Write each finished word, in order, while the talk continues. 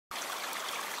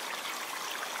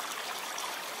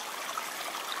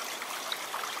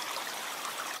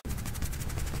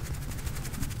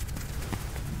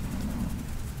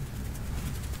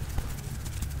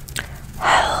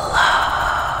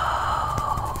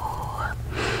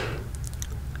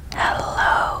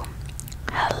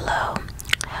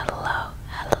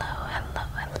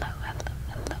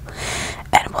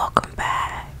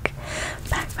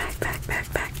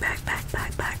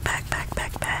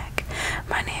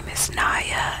it's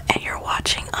Naya, and you're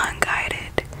watching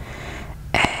Unguided.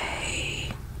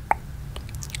 ASMR.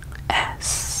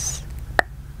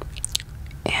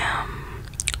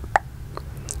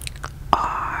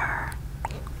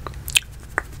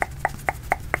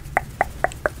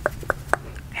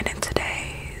 And in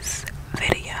today's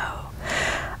video,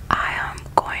 I am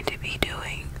going to be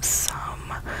doing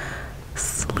some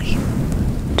sleep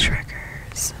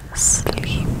triggers.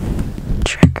 Sleep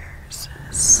triggers.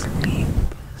 Sleep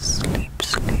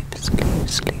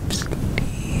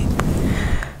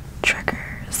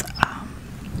triggers.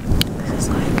 This is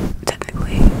like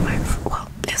technically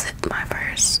is it my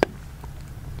first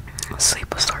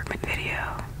sleep assortment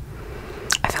video?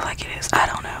 I feel like it is. I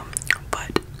don't know,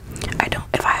 but I don't.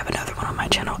 If I have another one on my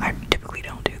channel, I typically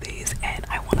don't do these, and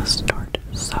I want to start.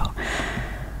 So,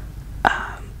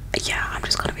 yeah, I'm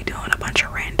just gonna be doing a bunch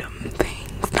of random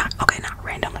things. Not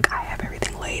random. Like, I have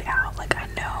everything laid out. Like, I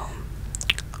know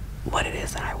what it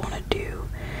is that I want to do,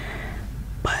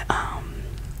 but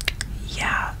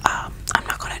yeah, I'm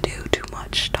not gonna do too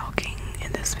much talking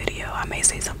in this video. I may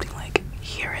say something like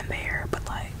here and there, but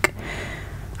like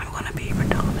I'm gonna be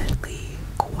predominantly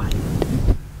quiet.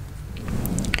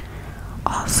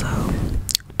 Also,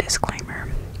 disclaimer,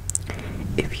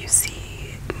 if you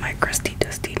see my crusty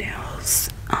dusty nails,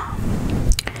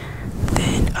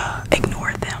 then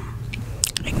ignore them,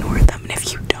 and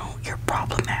if you don't, you're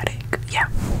problematic. Yeah,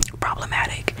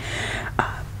 problematic.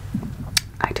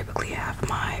 I typically have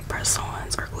my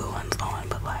press-ons or glue-ons on,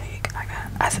 but like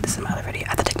I said this in my other video, I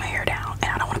have to take my hair down,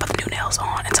 and I don't want to put the new nails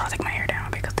on until I take my hair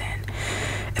down, because then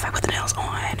if I put the nails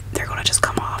on, they're gonna just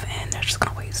come off and they're just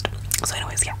gonna waste. So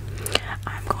anyways, yeah,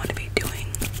 I'm going to be doing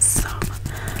some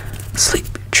sleep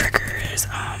triggers,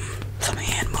 some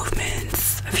hand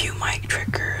movements, a few mic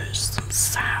triggers, some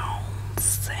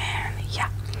sounds, and yeah.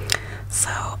 So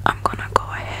I'm gonna go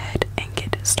ahead and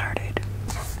get started.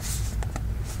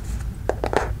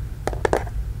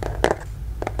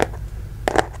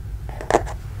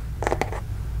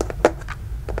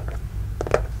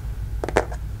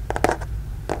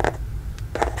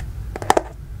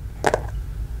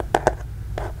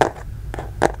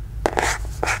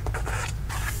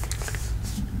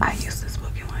 I use this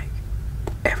book in like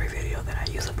every video that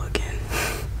I use a book in.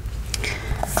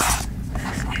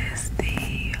 This is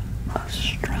the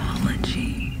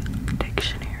Astrology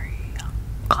Dictionary,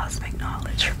 Cosmic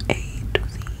Knowledge from A to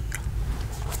Z.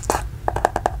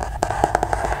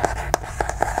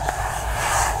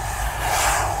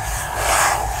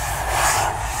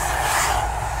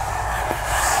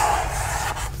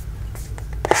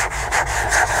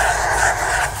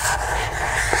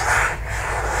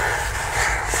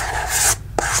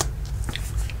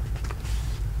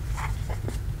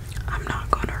 I'm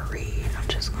not gonna read, I'm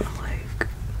just gonna like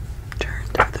turn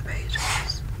through the pages.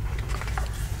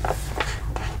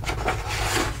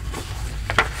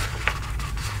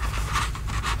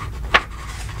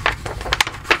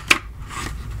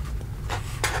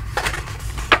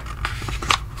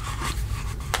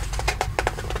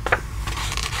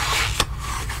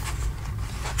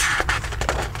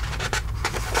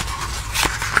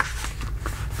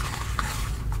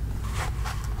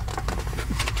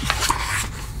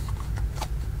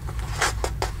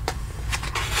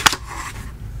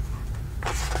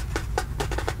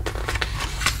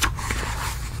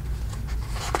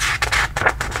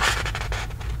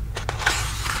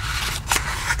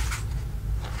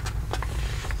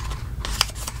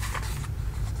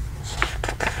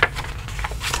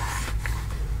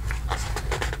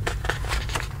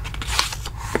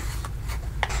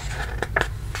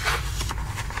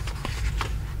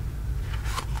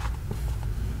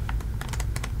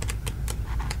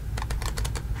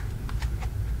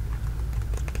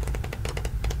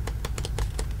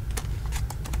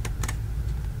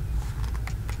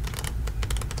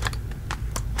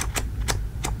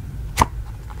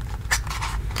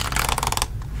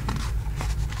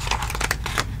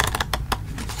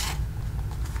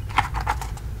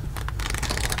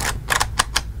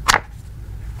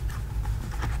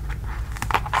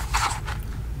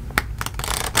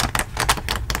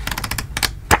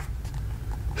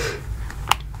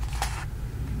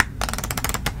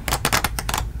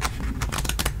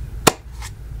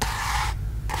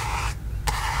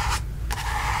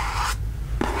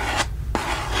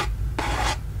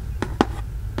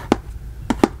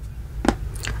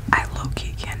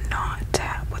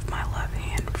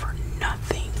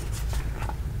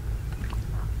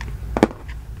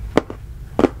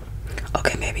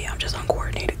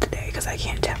 I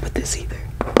can't tap with this either.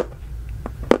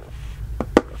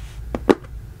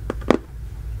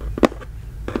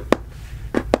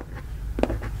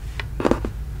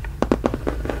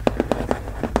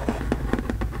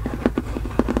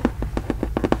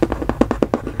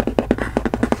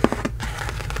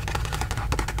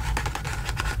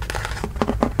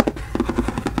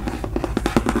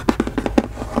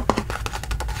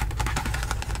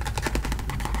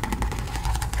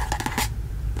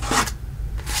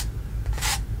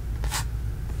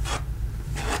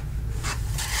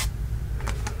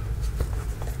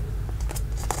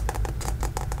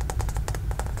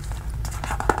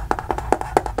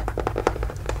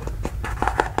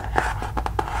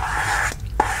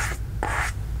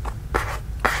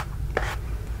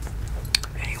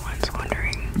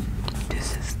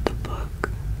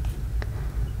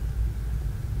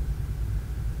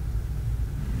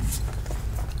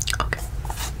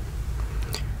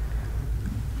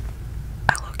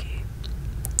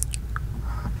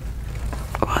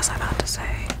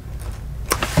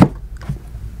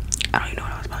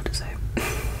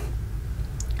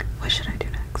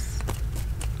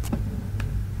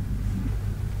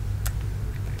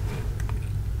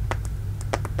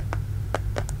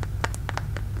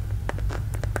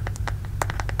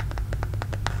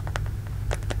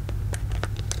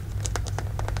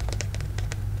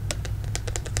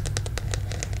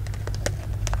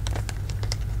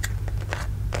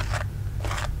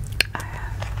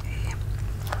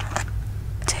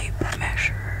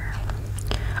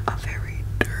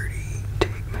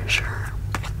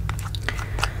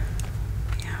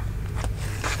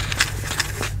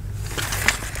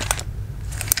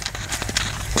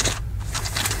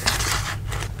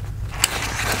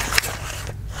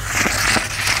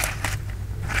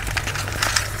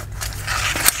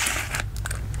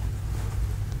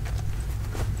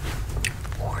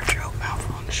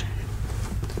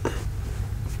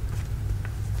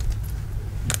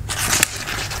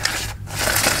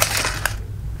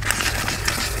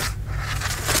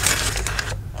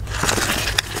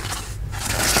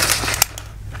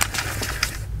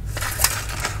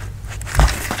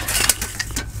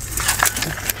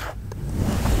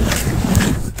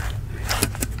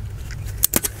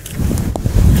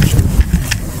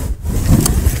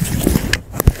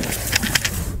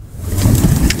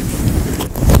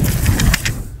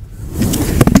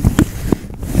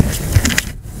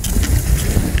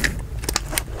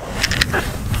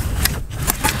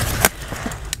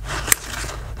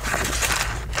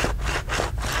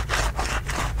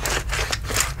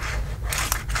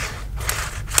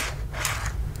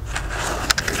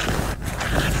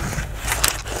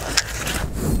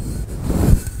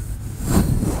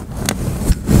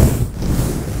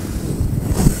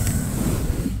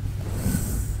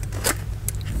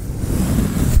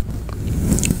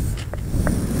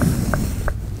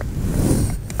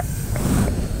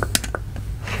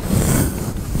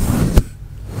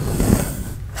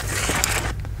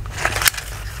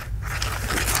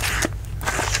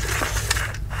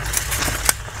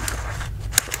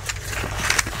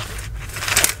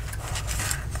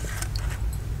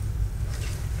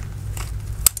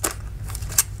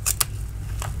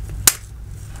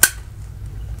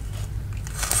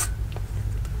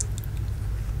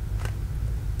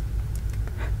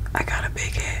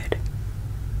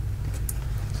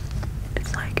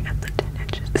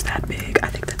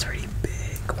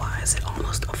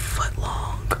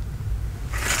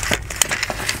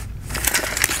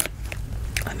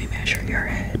 Let me measure your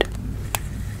head.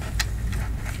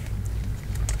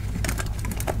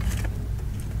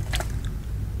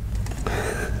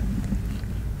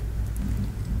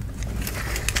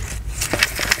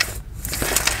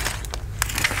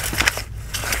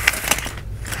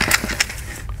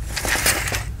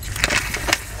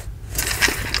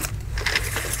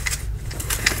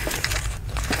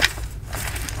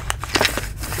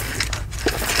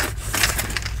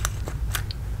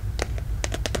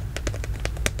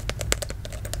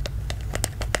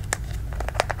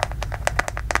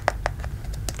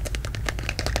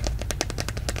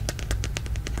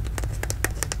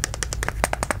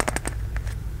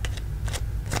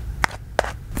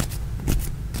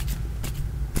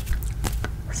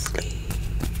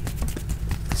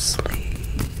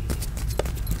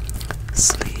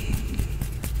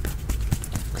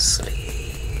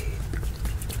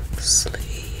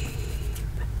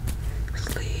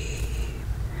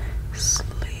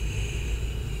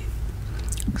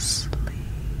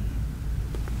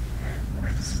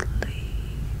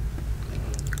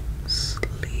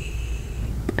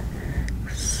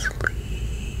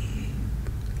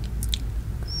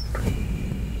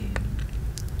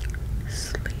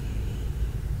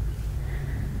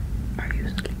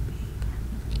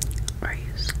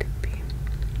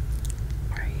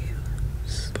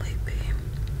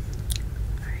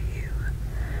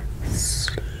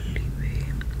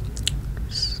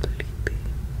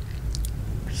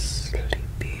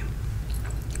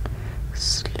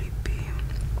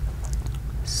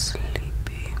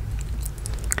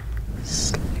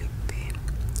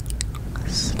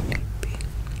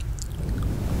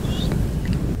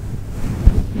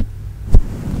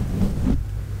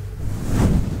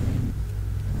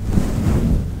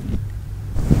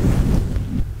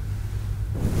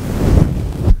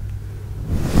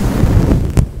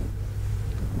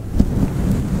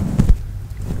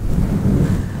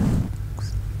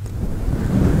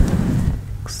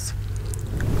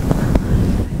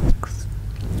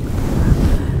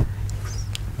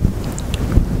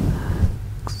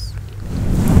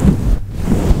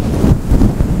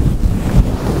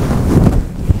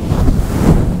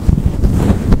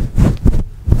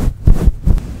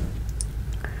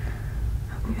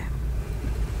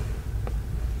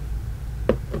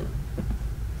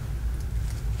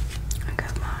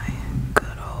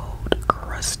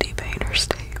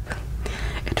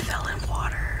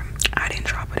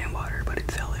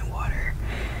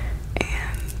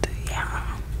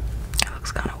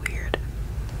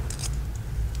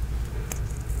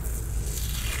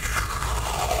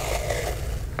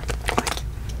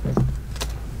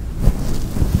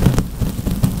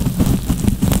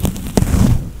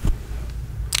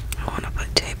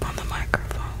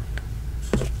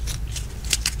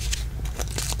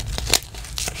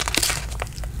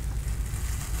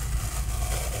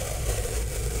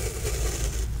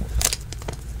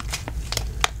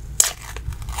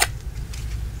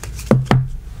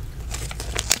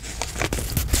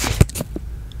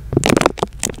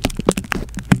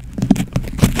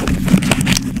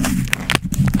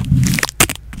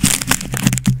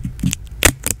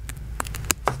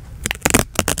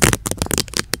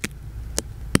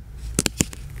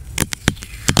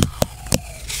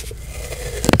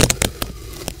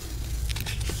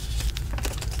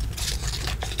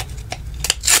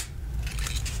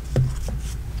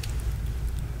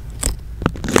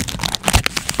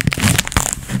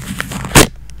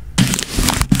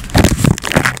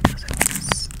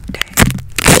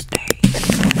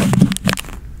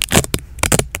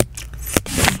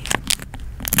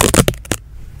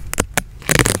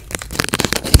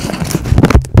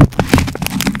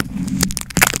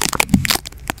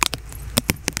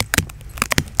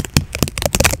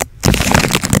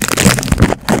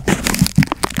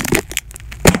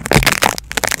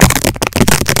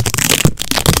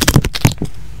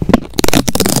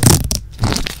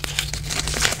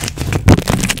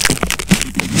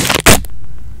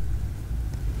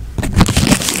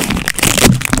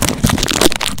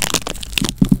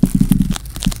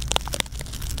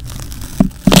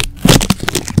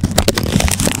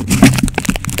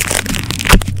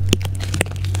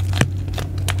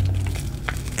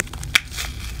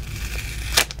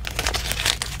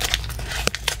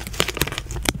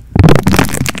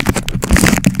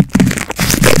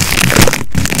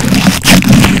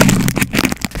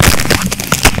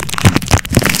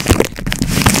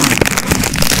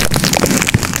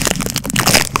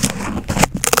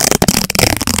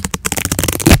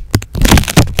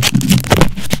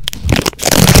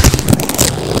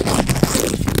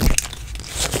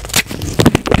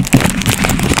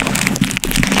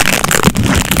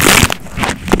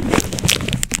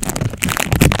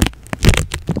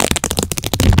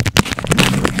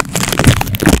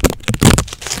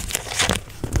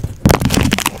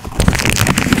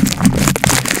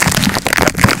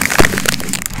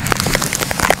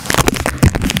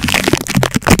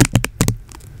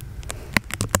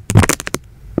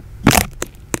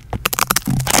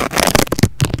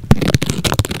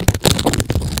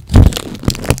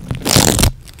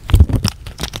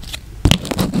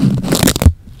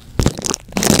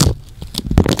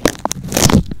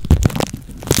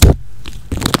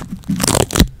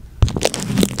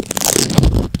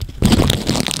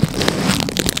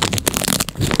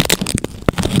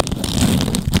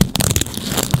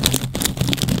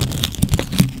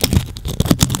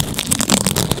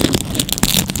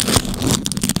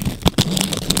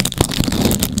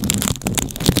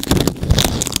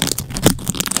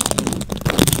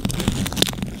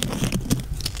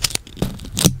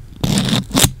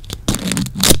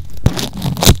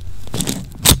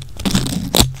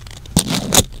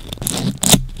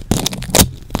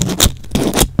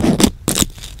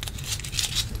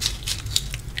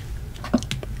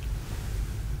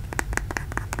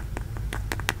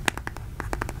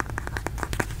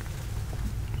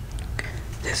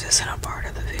 this isn't a part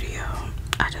of the video.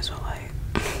 I just feel like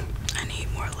I need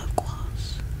more lip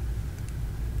gloss.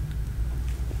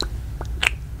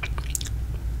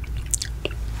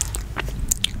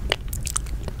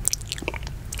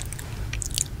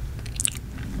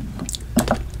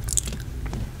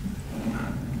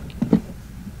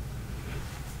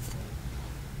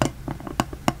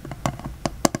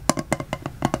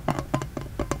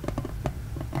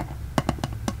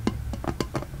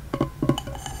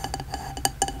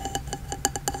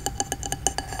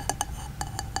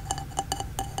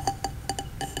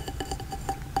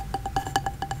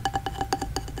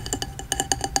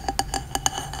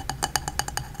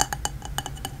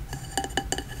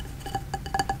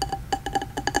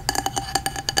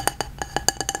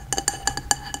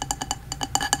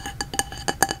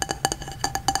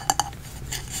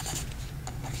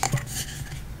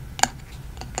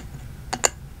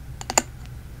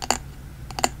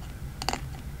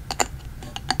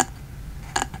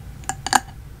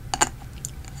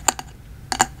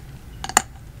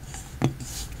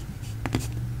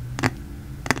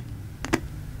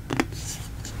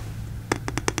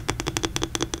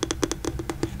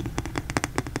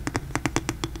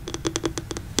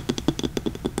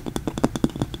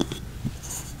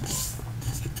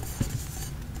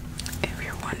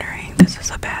 This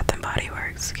is a Bath and Body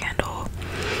Works candle,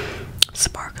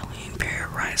 sparkling pear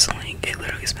riesling. It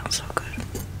literally smells so good.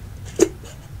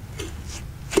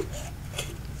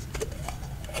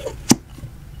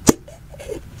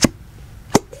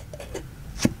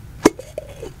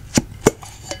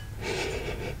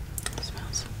 It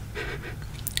smells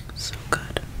so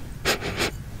good.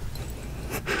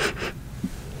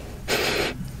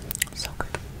 So good.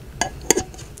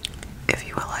 If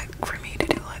you would like for me to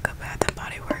do like a Bath and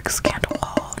Body Works candle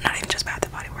haul, not even just Bath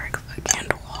and Body Works, a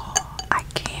candle haul, I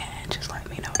can. Just let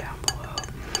me know down below.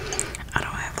 I don't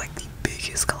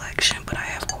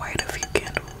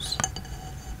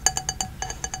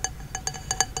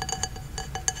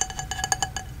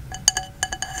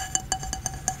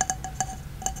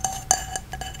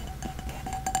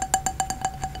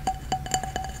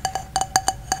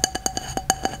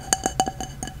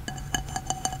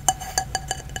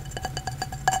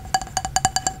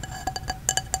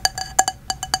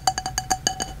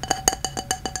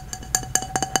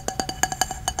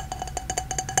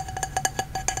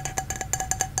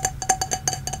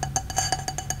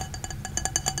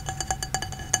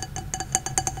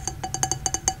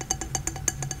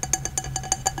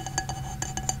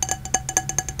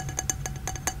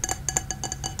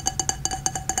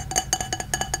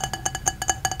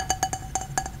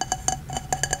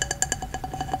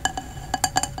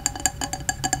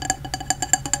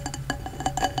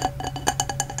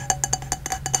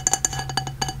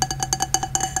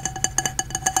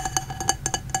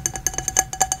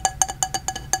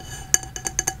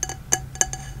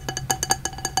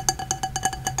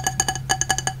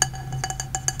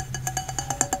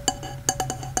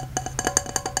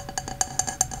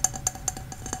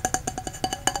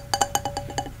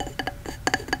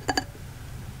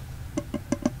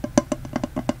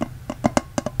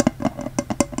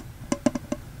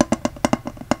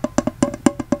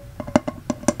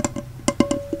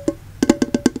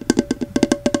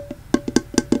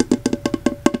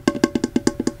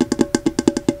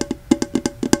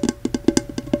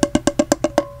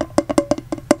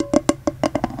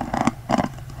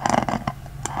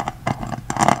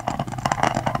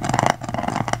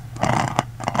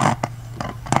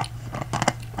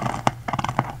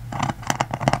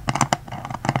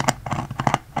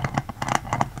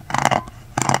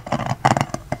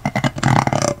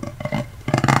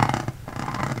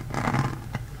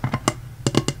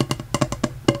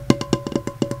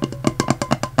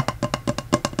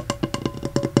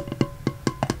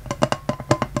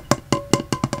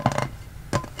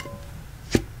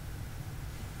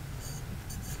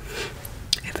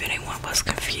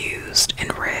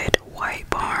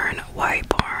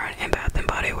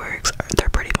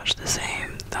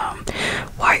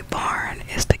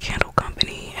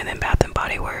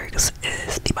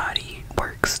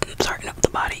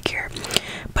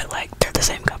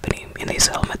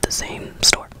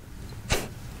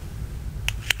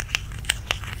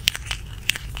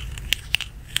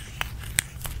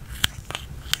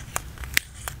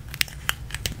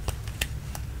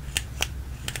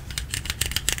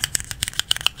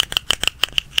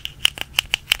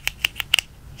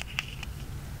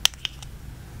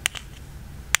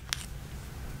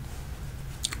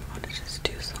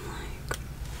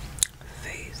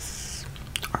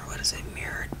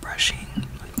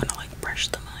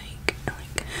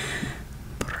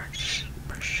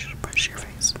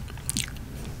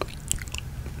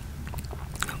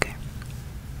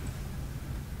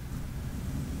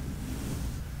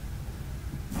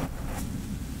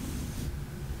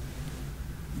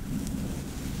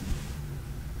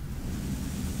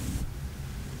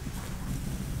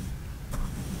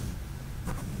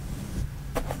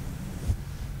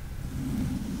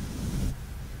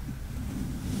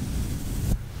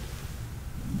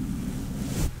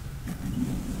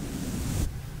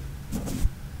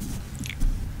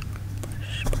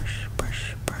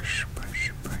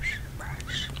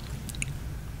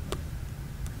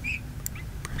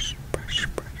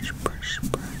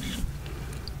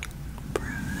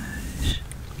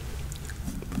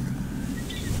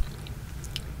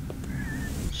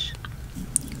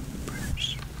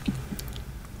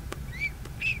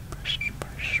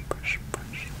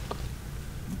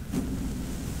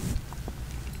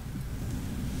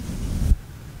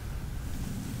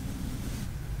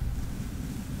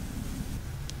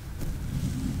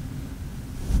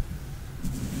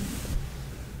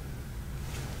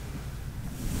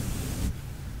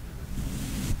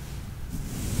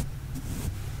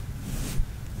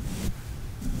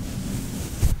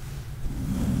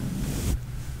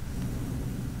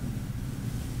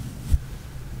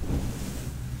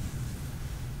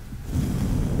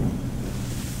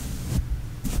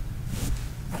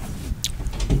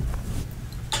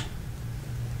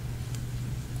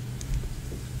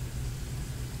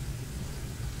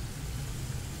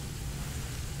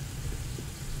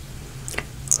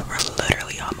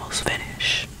almost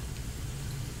finished.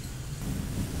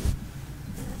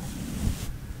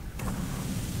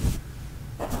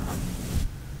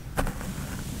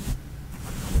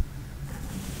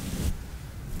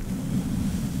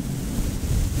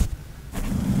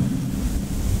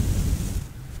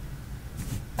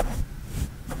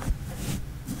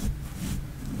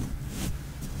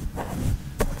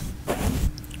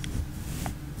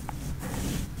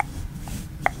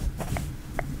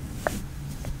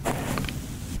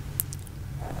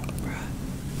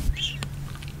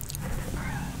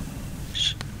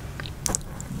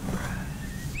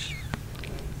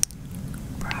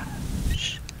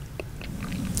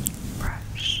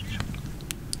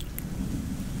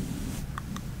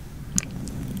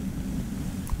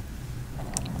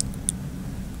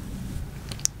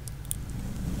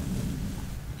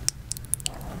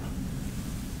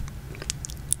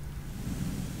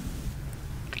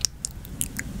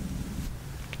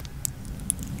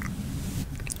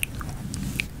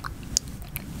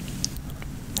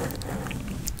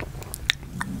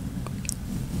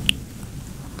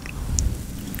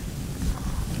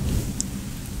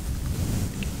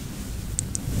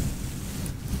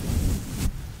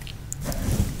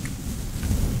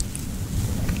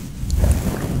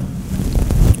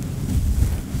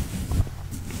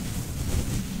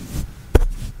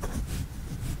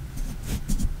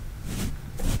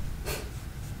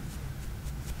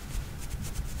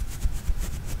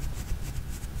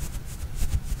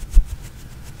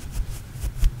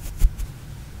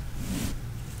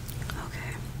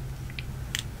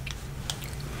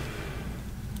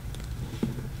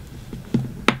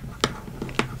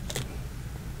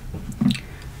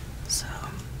 So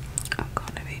I'm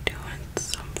going to be doing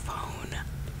some phone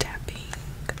tapping,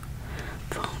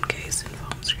 phone case and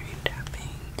phone screen tapping.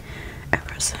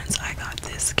 Ever since I got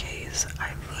this case,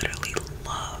 I literally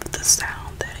love the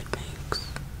sound that it makes.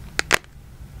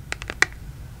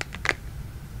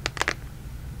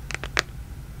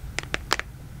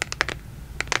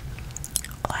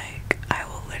 Like, I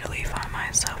will literally find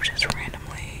myself just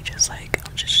randomly, just like,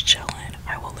 I'm just chilling.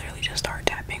 I will literally just start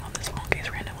tapping on this phone case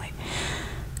randomly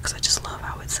because I just love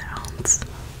how it sounds.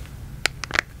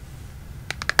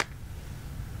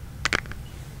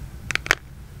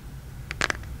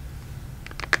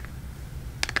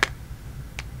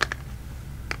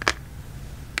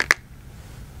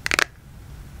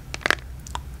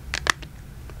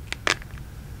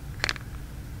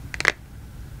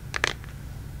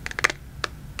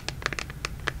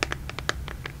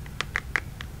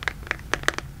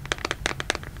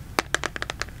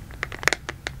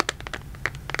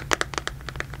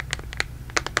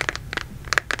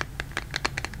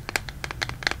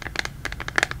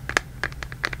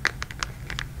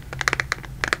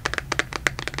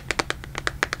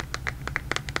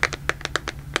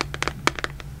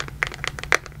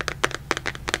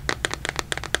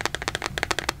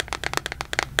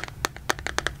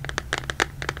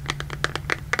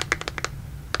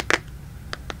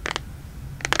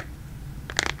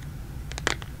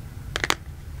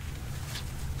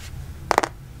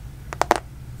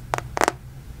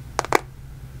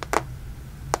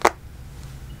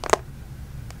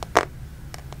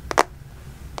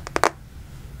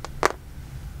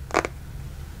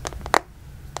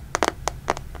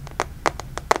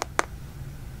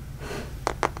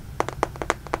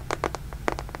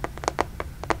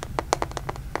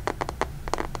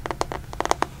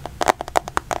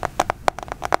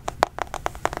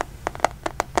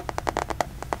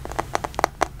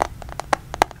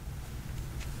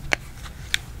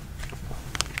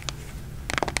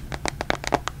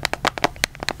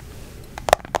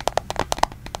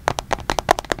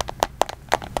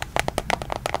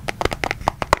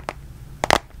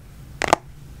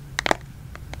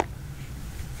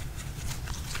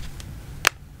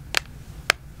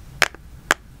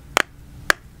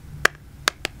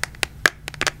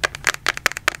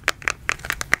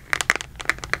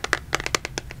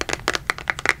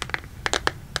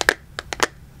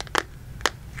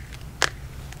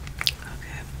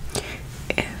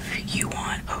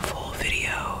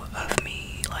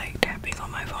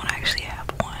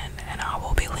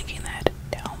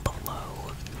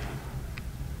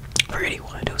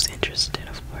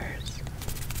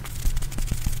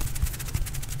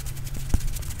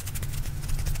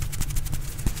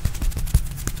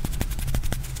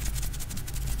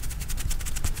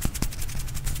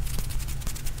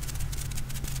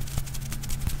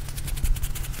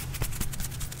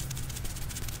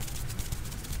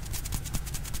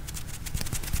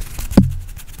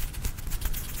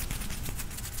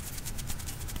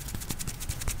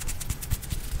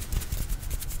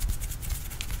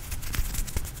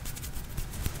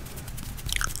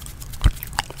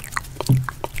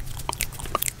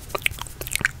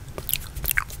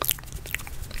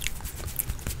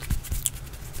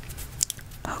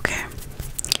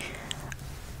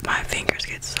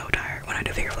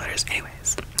 letters.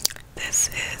 Anyways, this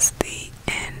is the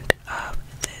end of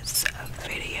this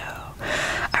video.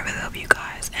 I really hope you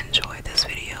guys enjoyed this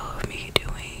video of me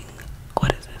doing,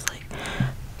 what is this, like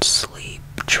sleep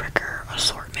trigger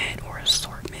assortment or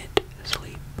assortment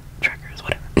sleep triggers,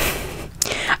 whatever.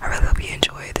 I really hope you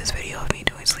enjoyed this video of me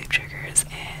doing sleep triggers,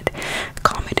 and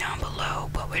comment down below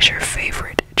what was your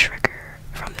favorite trigger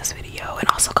from this video, and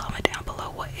also comment down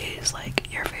below what is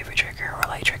like your favorite trigger, or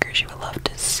like triggers you would love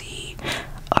to see,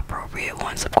 appropriate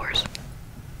ones of course.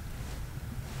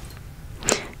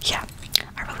 Yeah,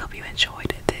 I really hope you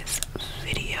enjoyed this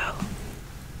video.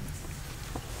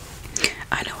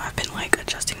 I know I've been like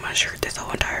adjusting my shirt this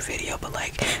whole entire video, but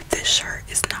like this shirt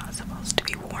is not supposed to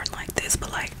be worn like this,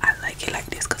 but like I like it like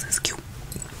this because it's cute.